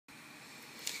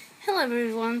Hello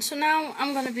everyone, so now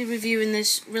I'm going to be reviewing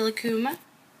this Rilakkuma.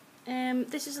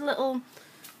 This is a little,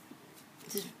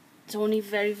 it's only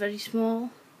very small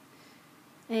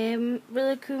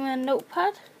Rilakkuma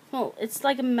notepad. Well, it's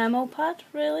like a memo pad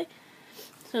really.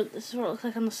 So this is what it looks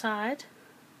like on the side.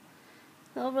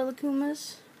 Little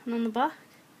Rilakumas, and on the back,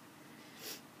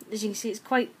 as you can see, it's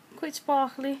quite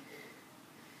sparkly.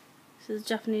 So there's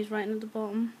Japanese writing at the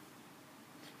bottom.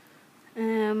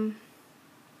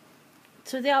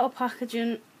 So the outer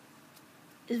packaging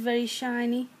is very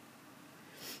shiny.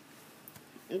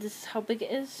 And this is how big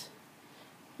it is.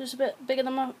 Just a bit bigger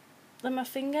than my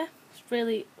finger. It's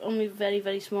really only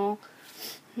very small.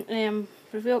 But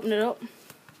if we open it up, you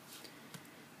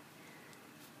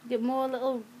get more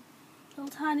little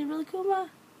tiny Rilakkuma,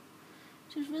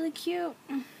 which is really cute.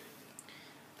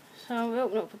 So we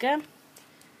open it up again,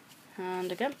 and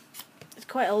again. It's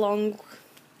quite a long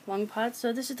pad.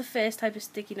 So this is the first type of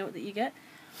sticky note that you get.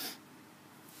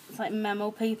 It's like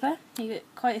memo paper. You get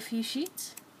quite a few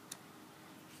sheets.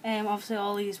 Obviously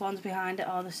all these ones behind it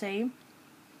are the same.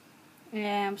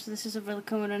 So this is a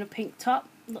Rilakkuma and a pink top,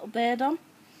 little bird on.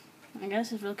 I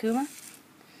guess it's Rilakkuma.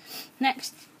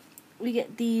 Next we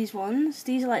get these ones.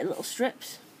 These are like little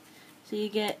strips. So you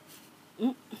get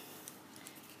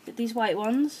these white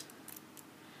ones,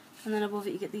 and then above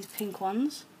it you get these pink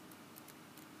ones.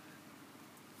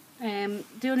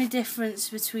 The only difference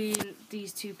between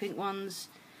these two pink ones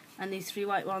and these three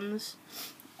white ones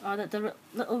are that the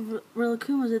little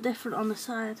Rilakumas are different on the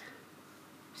side.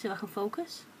 See if I can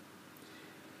focus.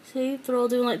 See, they're all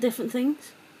doing like different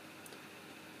things.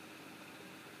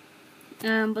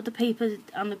 But the paper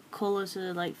and the colours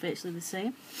are like virtually the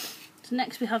same. So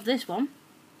next we have this one.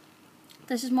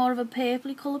 This is more of a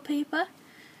purpley colour paper,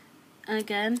 and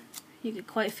again you get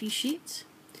quite a few sheets.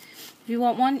 If you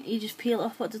want one, you just peel it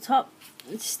off at the top.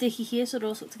 It's sticky here, so it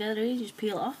all stuck together. You just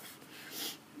peel it off.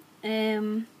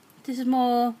 This is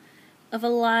more of a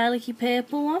lilac-y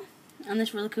purple one, and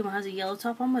this Rilakkuma has a yellow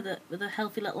top on with a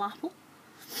healthy little apple.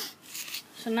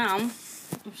 So now, I'm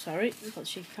sorry, I've got the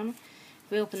shaky camera.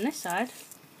 If we open this side,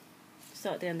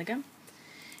 start at the end again.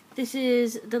 This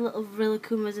is the little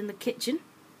Rilakumas in the kitchen.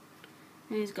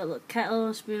 And he's got a little kettle,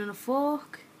 a spoon, and a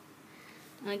fork.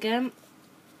 And again,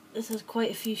 this has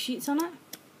quite a few sheets on it.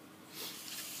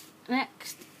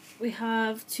 Next, we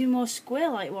have two more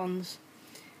square-like ones.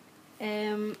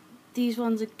 These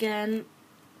ones again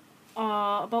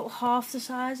are about half the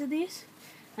size of these,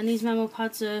 and these memo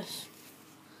pads are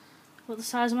about the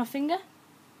size of my finger.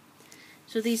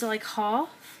 So these are like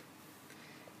half,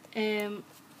 and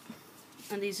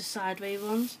these are sideways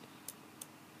ones.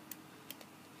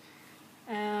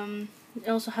 It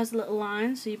also has a little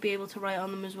line, so you'll be able to write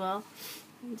on them as well.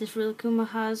 This Rilakkuma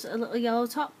has a little yellow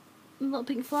top and a little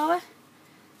pink flower,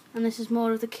 and this is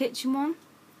more of the kitchen one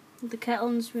with the kettle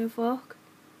and the spoon and fork.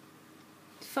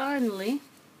 Finally,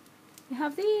 we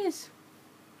have these.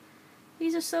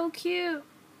 These are so cute.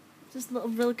 This little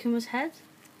Rilakuma's head.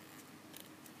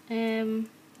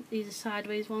 These are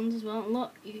sideways ones as well. And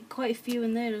look, you get quite a few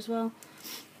in there as well.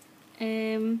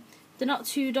 They're not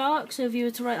too dark, so if you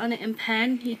were to write on it in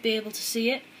pen, you'd be able to see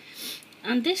it.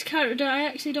 And this character, I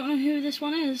actually don't know who this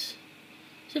one is.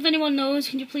 So if anyone knows,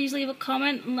 can you please leave a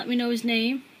comment and let me know his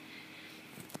name.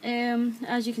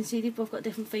 As you can see, they've both got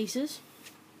different faces.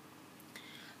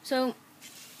 So,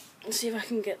 let's see if I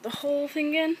can get the whole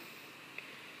thing in.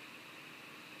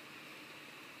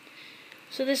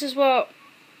 So this is what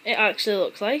it actually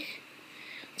looks like.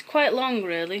 It's quite long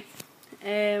really.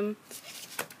 And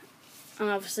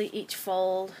obviously each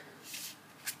fold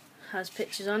has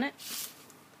pictures on it.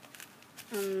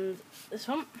 And this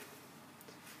one.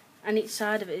 And each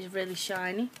side of it is really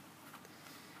shiny.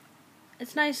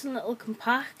 It's nice and little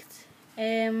compact.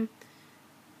 It's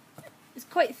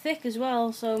quite thick as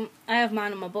well, so I have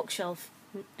mine on my bookshelf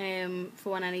for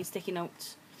when I need sticky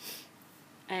notes.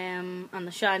 And the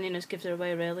shininess gives it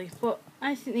away really. But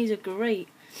I think these are great.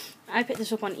 I picked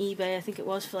this up on eBay, I think it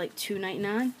was for like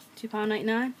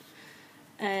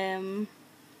 £2.99.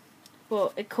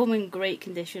 But it come in great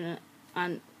condition,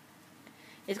 and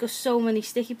it's got so many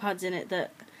sticky pads in it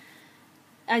that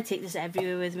I take this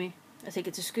everywhere with me. I take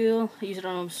it to school, I use it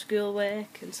on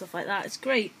schoolwork and stuff like that. It's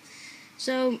great.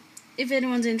 So if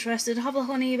anyone's interested, have a look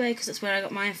on eBay because that's where I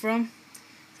got mine from.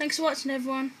 Thanks for watching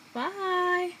everyone. Bye.